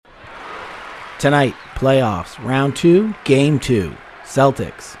Tonight, playoffs, round 2, game 2,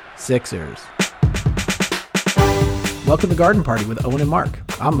 Celtics, Sixers. Welcome to Garden Party with Owen and Mark.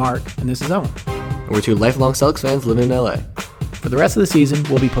 I'm Mark, and this is Owen. And we're two lifelong Celtics fans living in LA. For the rest of the season,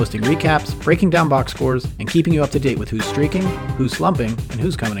 we'll be posting recaps, breaking down box scores, and keeping you up to date with who's streaking, who's slumping, and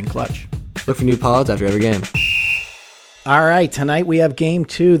who's coming in clutch. Look for new pods after every game. All right, tonight we have game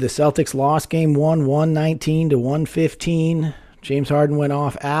 2. The Celtics lost game 1, 119 to 115. James Harden went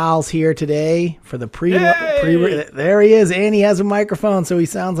off. Al's here today for the pre. There he is, and he has a microphone, so he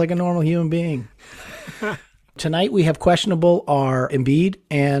sounds like a normal human being. Tonight we have questionable are Embiid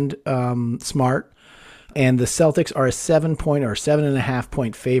and Smart, and the Celtics are a 7-point or 7.5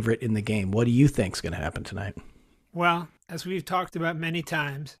 point favorite in the game. What do you think is going to happen tonight? Well, as we've talked about many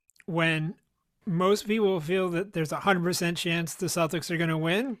times, when most people feel that there's a 100% chance the Celtics are going to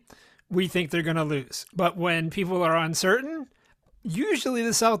win, we think they're going to lose. But when people are uncertain, usually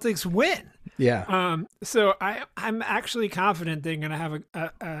the Celtics win. Yeah. So I'm actually confident they're going to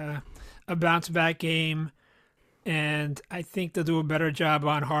have a bounce back game, and I think they'll do a better job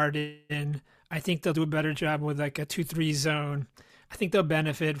on Harden. I think they'll do a better job with like a 2-3 zone. I think they'll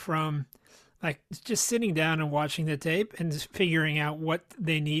benefit from like just sitting down and watching the tape and just figuring out what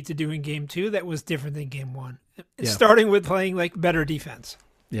they need to do in game 2 that was different than game 1. Yeah. Starting with playing like better defense.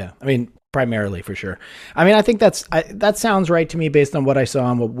 Yeah, I mean, primarily for sure. I mean, I think that sounds right to me based on what I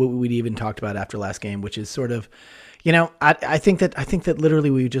saw and what we'd even talked about after last game, which is sort of, you know, I think that literally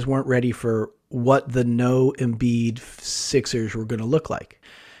we just weren't ready for what the no Embiid Sixers were going to look like.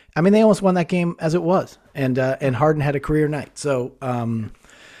 I mean, they almost won that game as it was, and Harden had a career night. So,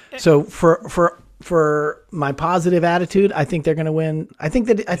 so for my positive attitude, I think they're going to win. I think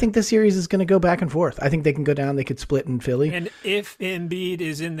the series is going to go back and forth. I think they can go down. They could split in Philly. And if Embiid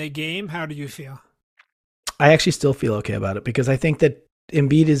is in the game, how do you feel? I actually still feel okay about it because I think that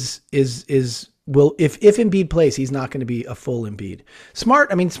Embiid is if Embiid plays, he's not going to be a full Embiid.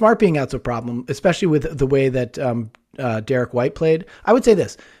 Smart being out's a problem, especially with the way that Derek White played. I would say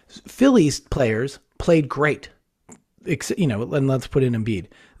this: Phillies players played great, and let's put in Embiid.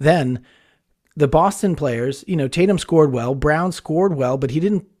 Then the Boston players, Tatum scored well, Brown scored well, but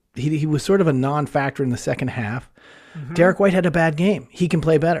he was sort of a non-factor in the second half. Mm-hmm. Derek White had a bad game. He can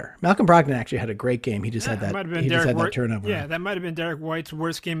play better. Malcolm Brogdon actually had a great game. He just had that turnover. Yeah, that might have been Derek White's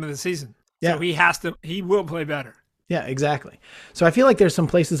worst game of the season. Yeah. So he will play better. Yeah, exactly. So I feel like there's some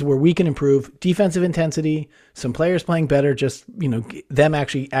places where we can improve defensive intensity, some players playing better, just, them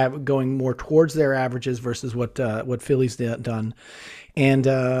actually going more towards their averages versus what Philly's done. And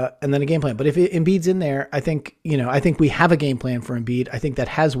then a game plan. But if Embiid's in there, I think we have a game plan for Embiid. I think that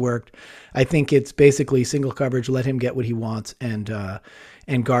has worked. I think it's basically single coverage, let him get what he wants and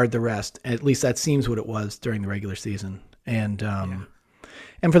guard the rest. At least that seems what it was during the regular season.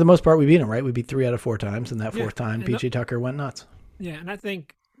 And for the most part, we beat him, right? We beat 3 out of 4 times, and that fourth time, PJ Tucker went nuts. Yeah, and I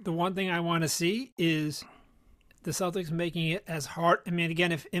think the one thing I want to see is the Celtics making it as hard. I mean,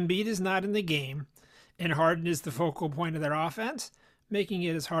 again, if Embiid is not in the game and Harden is the focal point of their offense, making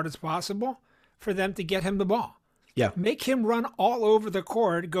it as hard as possible for them to get him the ball. Yeah. Make him run all over the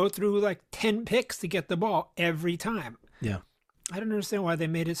court, go through like 10 picks to get the ball every time. Yeah. I don't understand why they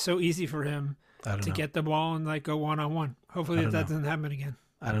made it so easy for him to get the ball and like go one-on-1. Hopefully that doesn't happen again.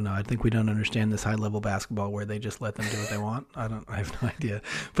 I don't know. I think we don't understand this high-level basketball where they just let them do what they want. I have no idea.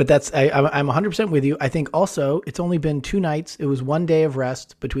 But I'm 100% with you. I think also it's only been 2 nights. It was 1 day of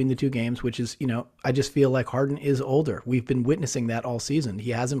rest between the 2 games, which is, I just feel like Harden is older. We've been witnessing that all season. He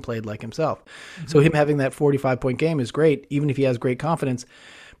hasn't played like himself. Mm-hmm. So him having that 45-point game is great, even if he has great confidence.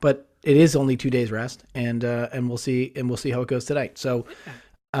 But it is only 2 days rest, and we'll see how it goes tonight. So,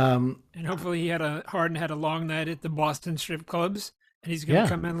 and hopefully Harden had a long night at the Boston strip clubs. And he's going to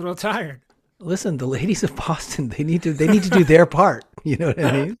come in a little tired. Listen, the ladies of Boston, they need to do their part. You know what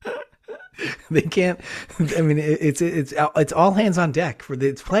I mean? They can't. I mean, it's all hands on deck for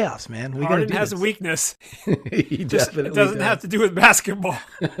the playoffs, man. Harden has a weakness. He definitely it doesn't have to do with basketball.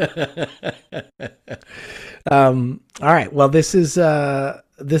 All right. Well, this is.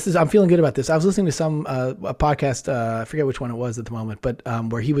 I'm feeling good about this. I was listening to a podcast. I forget which one it was at the moment, but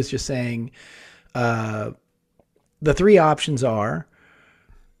where he was just saying, the 3 options are,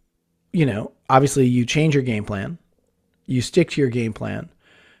 obviously you change your game plan, you stick to your game plan,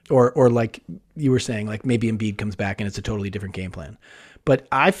 or like you were saying, like maybe Embiid comes back and it's a totally different game plan. But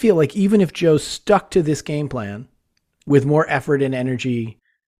I feel like even if Joe stuck to this game plan with more effort and energy,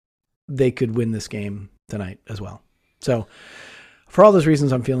 they could win this game tonight as well. So for all those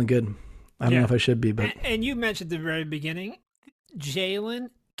reasons, I'm feeling good. I don't know if I should be, but. And you mentioned at the very beginning, Jalen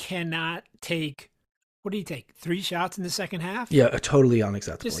cannot take. What do you take? 3 shots in the second half? Yeah, totally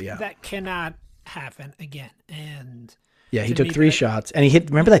unacceptable. That cannot happen again. And Yeah, he to took me, 3 shots and he hit.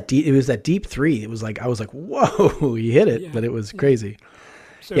 Remember that deep? It was that deep 3. It was like I was like, whoa, he hit it, yeah, but it was yeah. crazy.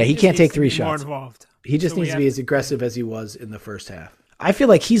 So Yeah, he just can't needs take to 3 be more shots. involved. He just So we needs to have be as aggressive as he was in the first half. I feel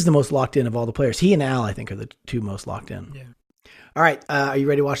like he's the most locked in of all the players. He and Al, I think, are the 2 most locked in. Yeah. All right, are you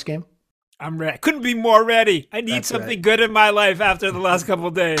ready to watch the game? I'm ready. Couldn't be more ready. I need That's something right. good in my life after the last couple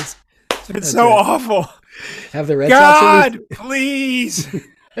of days. It's been That's so right. awful. Have the Red God, Sox please.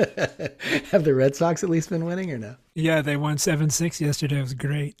 have the Red Sox at least been winning or no? Yeah, they won 7-6 yesterday. It was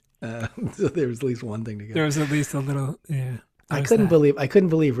great. So there was at least one thing to go. There was at least a little, yeah. I couldn't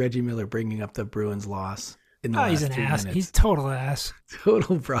believe Reggie Miller bringing up the Bruins loss in the last He's an 2 ass. minutes. He's total ass.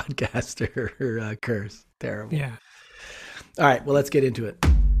 Total broadcaster curse. Terrible. Yeah. All right, well, let's get into it.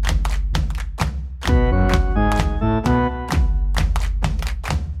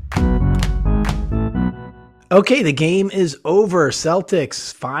 Okay, the game is over.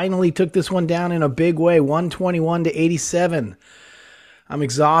 Celtics finally took this one down in a big way, 121-87. I'm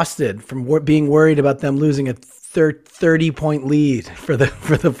exhausted from being worried about them losing a 30-point lead for the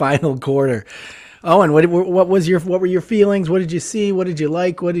final quarter. Owen, what were your feelings? What did you see? What did you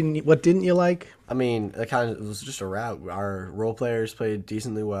like? What didn't you like? I mean, it was just a rout. Our role players played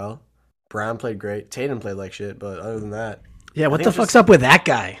decently well. Brown played great. Tatum played like shit, but other than that, Yeah, what the fuck's up with that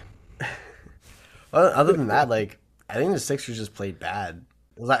guy? other than that, like I think the Sixers just played bad.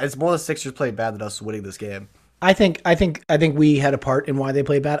 It's more the Sixers played bad than us winning this game. I think we had a part in why they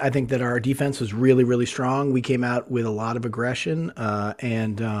played bad. I think that our defense was really, really strong. We came out with a lot of aggression,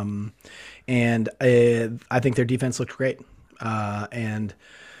 and I think their defense looked great. And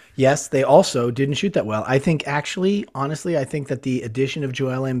yes, they also didn't shoot that well. I think honestly, I think that the addition of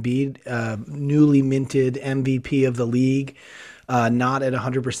Joel Embiid, newly minted MVP of the league, not at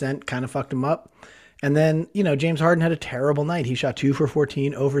 100%, kind of fucked him up. And then, James Harden had a terrible night. He shot 2 for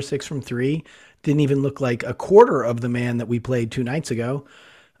 14, over 6 from 3. Didn't even look like a quarter of the man that we played 2 nights ago.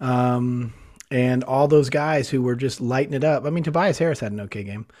 And all those guys who were just lighting it up. I mean, Tobias Harris had an okay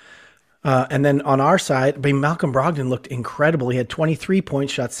game. And then on our side, Malcolm Brogdon looked incredible. He had 23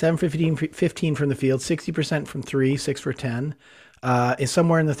 points, shot 15 from the field, 60% from 3, 6 for 10. Is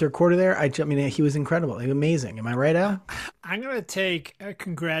somewhere in the third quarter there. I mean, he was incredible. He was amazing. Am I right, Al? I'm going to take a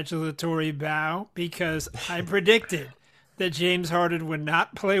congratulatory bow because I predicted that James Harden would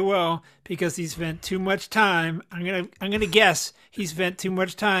not play well because he spent too much time. I'm gonna guess he spent too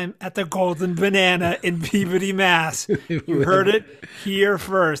much time at the Golden Banana in Peabody, Mass. You heard it here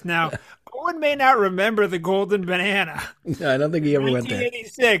first. Now, Owen may not remember the Golden Banana. No, I don't think he ever went there.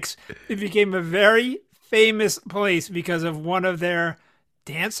 1986, it became a very famous place because of one of their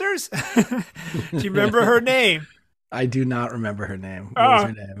dancers. Do you remember her name? I do not remember her name. What was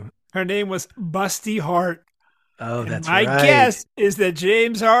her name? Her name was Busty Hart. Oh, that's my right. My guess is that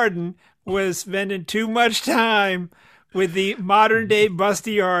James Harden was spending too much time with the modern day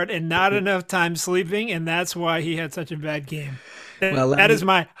Busty Hart and not enough time sleeping, and that's why he had such a bad game. Well, that is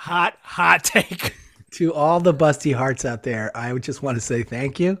my hot take. To all the Busty Hearts out there, I would just want to say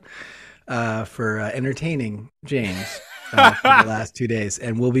thank you for entertaining James for the last 2 days.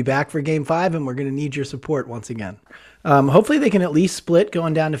 And we'll be back for Game 5, and we're going to need your support once again. Hopefully they can at least split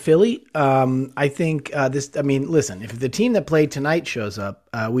going down to Philly. I think listen, if the team that played tonight shows up,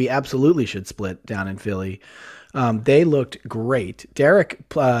 we absolutely should split down in Philly. They looked great. Derek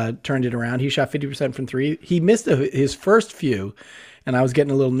turned it around. He shot 50% from 3. He missed his first few, and I was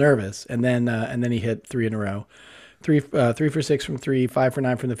getting a little nervous. And then he hit 3 in a row. 3 for 6 from 3, 5 for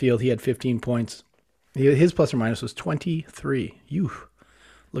 9 from the field. He had 15 points. His plus or minus was 23.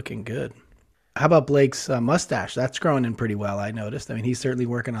 Looking good. How about Blake's mustache? That's growing in pretty well, I noticed. I mean, he's certainly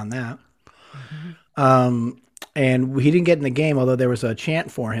working on that. Mm-hmm. And he didn't get in the game, although there was a chant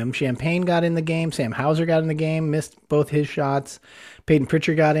for him. Champagne got in the game. Sam Hauser got in the game, missed both his shots. Peyton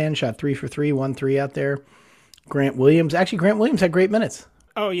Pritchard got in, shot 3 for 3, 1-3 out there. Grant Williams had great minutes.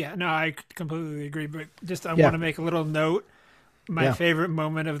 Oh, yeah. No, I completely agree. But I want to make a little note. My favorite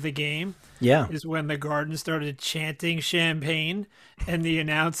moment of the game is when the Garden started chanting Champagne and the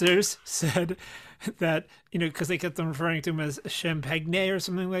announcers said that, because they kept on referring to him as Champagne or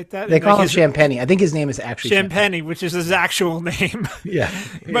something like that. They call him Champagne. I think his name is actually Champagne, which is his actual name. Yeah.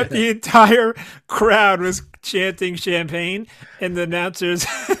 But the entire crowd was chanting Champagne, and the announcers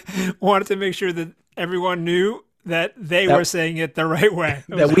wanted to make sure that everyone knew that they were saying it the right way.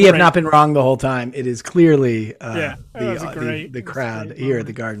 That we have not been wrong the whole time. It is clearly the crowd here at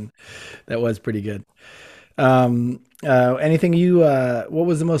the Garden. That was pretty good. Anything what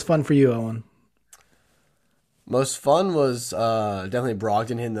was the most fun for you, Owen? Most fun was definitely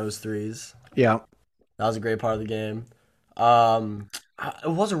Brogdon hitting those threes. Yeah. That was a great part of the game. I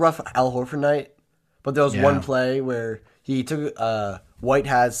It was a rough Al Horford night, but there was Yeah. one play where he took White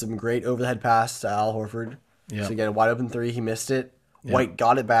had some great overhead pass to Al Horford. Yeah. So get a wide open three, he missed it. Yeah. White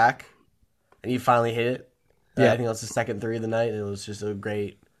got it back, and he finally hit it. Yeah. I think that was the second three of the night, and it was just a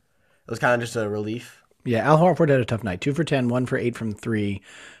great. It was kind of just a relief. Yeah, Al Horford had a tough night. 2 for 10, 1 for 8 from 3,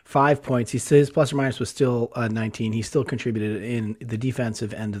 5 points. His plus or minus was still 19. He still contributed in the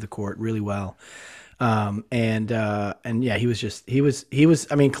defensive end of the court really well. And yeah, he was.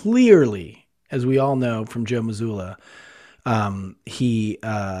 I mean, clearly, as we all know from Joe Mazzulla, he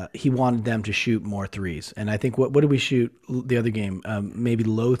wanted them to shoot more threes. And I think what did we shoot the other game? Maybe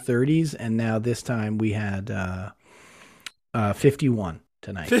low 30s, and now this time we had 51.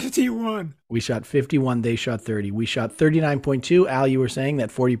 Tonight. 51. We shot 51. They shot 30. We shot 39.2. Al, you were saying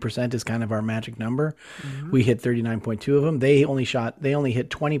that 40% is kind of our magic number. Mm-hmm. We hit 39.2 of them. They only hit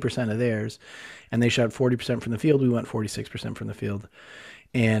 20% of theirs, and they shot 40% from the field. We went 46% from the field.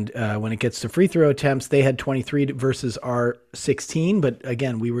 And when it gets to free throw attempts, they had 23 versus our 16. But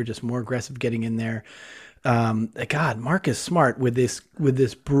again, we were just more aggressive getting in there. God, Marcus Smart with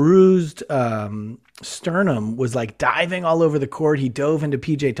this bruised sternum was like diving all over the court. He dove into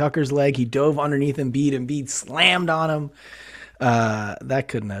PJ Tucker's leg. He dove underneath Embiid. Embiid slammed on him. That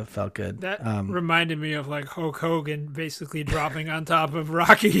couldn't have felt good. That reminded me of like Hulk Hogan basically dropping on top of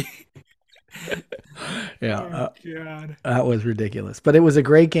Rocky. Yeah, God. That was ridiculous. But it was a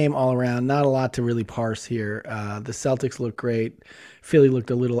great game all around. Not a lot to really parse here. The Celtics looked great. Philly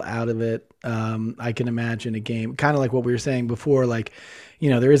looked a little out of it. I can imagine a game kind of like what we were saying before, like,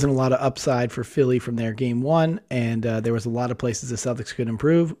 there isn't a lot of upside for Philly from their game one, and there was a lot of places the Celtics could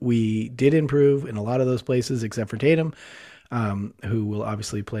improve. We did improve in a lot of those places, except for Tatum, who will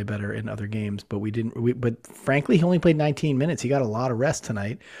obviously play better in other games. But but frankly, he only played 19 minutes. He got a lot of rest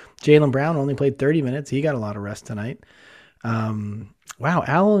tonight. Jaylen Brown only played 30 minutes. He got a lot of rest tonight. Wow,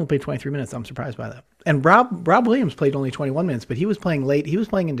 Al only played 23 minutes. I'm surprised by that. And Rob Williams played only 21 minutes, but he was playing late. He was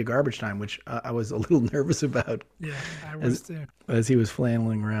playing into garbage time, which I was a little nervous about. Yeah, I was too. As he was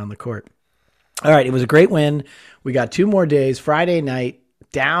flailing around the court. All right, it was a great win. We got 2 more days. Friday night,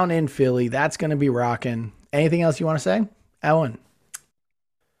 down in Philly. That's going to be rocking. Anything else you want to say, Owen?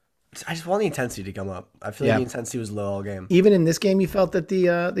 I just want the intensity to come up. I feel like the intensity was low all game. Even in this game, you felt that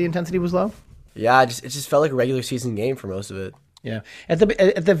the intensity was low? Yeah, it just felt like a regular season game for most of it. Yeah, at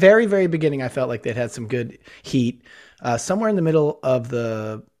the very, very beginning, I felt like they'd had some good heat. Somewhere in the middle of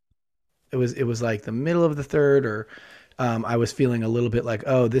it was like the middle of the third, or I was feeling a little bit like,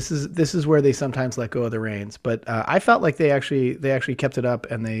 oh, this is where they sometimes let go of the reins. But I felt like they actually kept it up,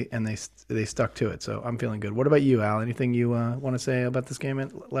 and they stuck to it. So I'm feeling good. What about you, Al? Anything you want to say about this game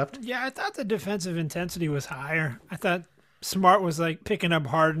left? Yeah, I thought the defensive intensity was higher. I thought Smart was like picking up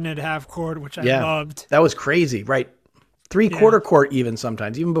Harden at half court, which I loved. That was crazy, right? 3/4 court even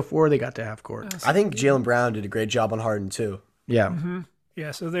sometimes, even before they got to half court. I think Jaylen Brown did a great job on Harden too. Yeah. Mm-hmm.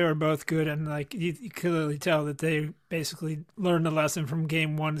 Yeah, so they were both good, and like you clearly tell that they basically learned a lesson from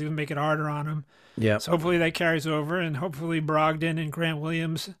game one to make it harder on him. Yeah. So hopefully that carries over, and hopefully Brogdon and Grant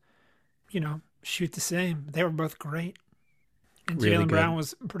Williams, shoot the same. They were both great, and Really Jaylen good. Brown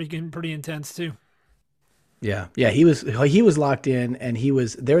was pretty good, pretty intense too. Yeah. He was locked in, and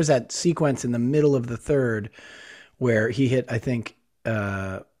there was that sequence in the middle of the third where he hit, I think,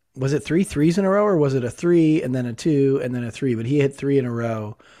 was it 3 threes in a row, or was it a 3 and then a 2 and then a 3? But he hit 3 in a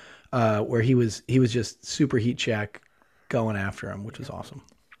row, where he was just super heat check going after him, which was awesome.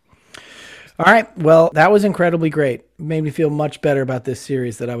 All right, well, that was incredibly great. Made me feel much better about this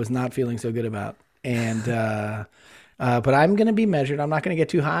series that I was not feeling so good about. And but I'm going to be measured. I'm not going to get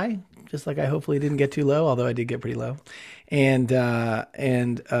too high, just like I hopefully didn't get too low, although I did get pretty low. And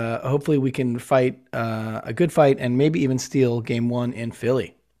hopefully we can fight a good fight and maybe even steal game 1 in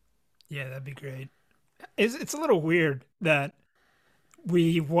Philly. Yeah, that'd be great. It's a little weird that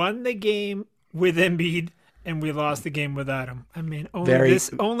we won the game with Embiid and we lost the game without him. I mean,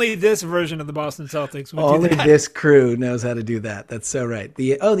 only this version of the Boston Celtics would only do that. This crew knows how to do that. That's so right.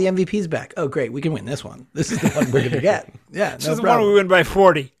 The MVP's back. Oh, great. We can win this one. This is the one we're going to get. Yeah, This no is the problem. one we win by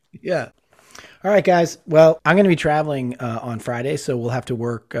 40. Yeah. All right, guys. Well, I'm going to be traveling on Friday, so we'll have to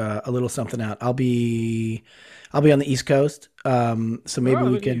work a little something out. I'll be on the East Coast, so maybe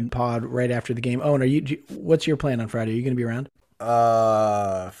we can pod right after the game. Oh, and what's your plan on Friday? Are you going to be around?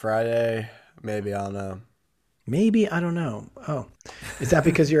 Friday, maybe, I don't know. Maybe, I don't know. Oh, is that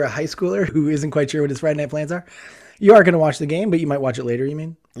because you're a high schooler who isn't quite sure what his Friday night plans are? You are going to watch the game, but you might watch it later, you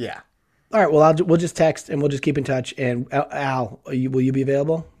mean? Yeah. All right, well, we'll just text and we'll just keep in touch. And Al, will you be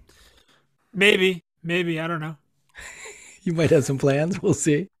available? Maybe, I don't know. You might have some plans. We'll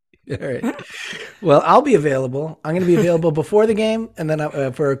see. All right. Well, I'll be available. I'm going to be available before the game, and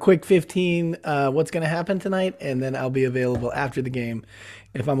then for a quick 15, what's going to happen tonight, and then I'll be available after the game.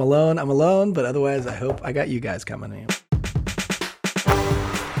 If I'm alone, I'm alone, but otherwise, I hope I got you guys coming in.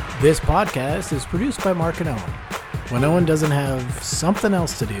 This podcast is produced by Mark and Owen, when Owen doesn't have something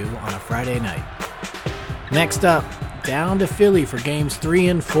else to do on a Friday night. Next up, down to Philly for games 3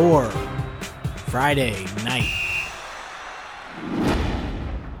 and 4, Friday night.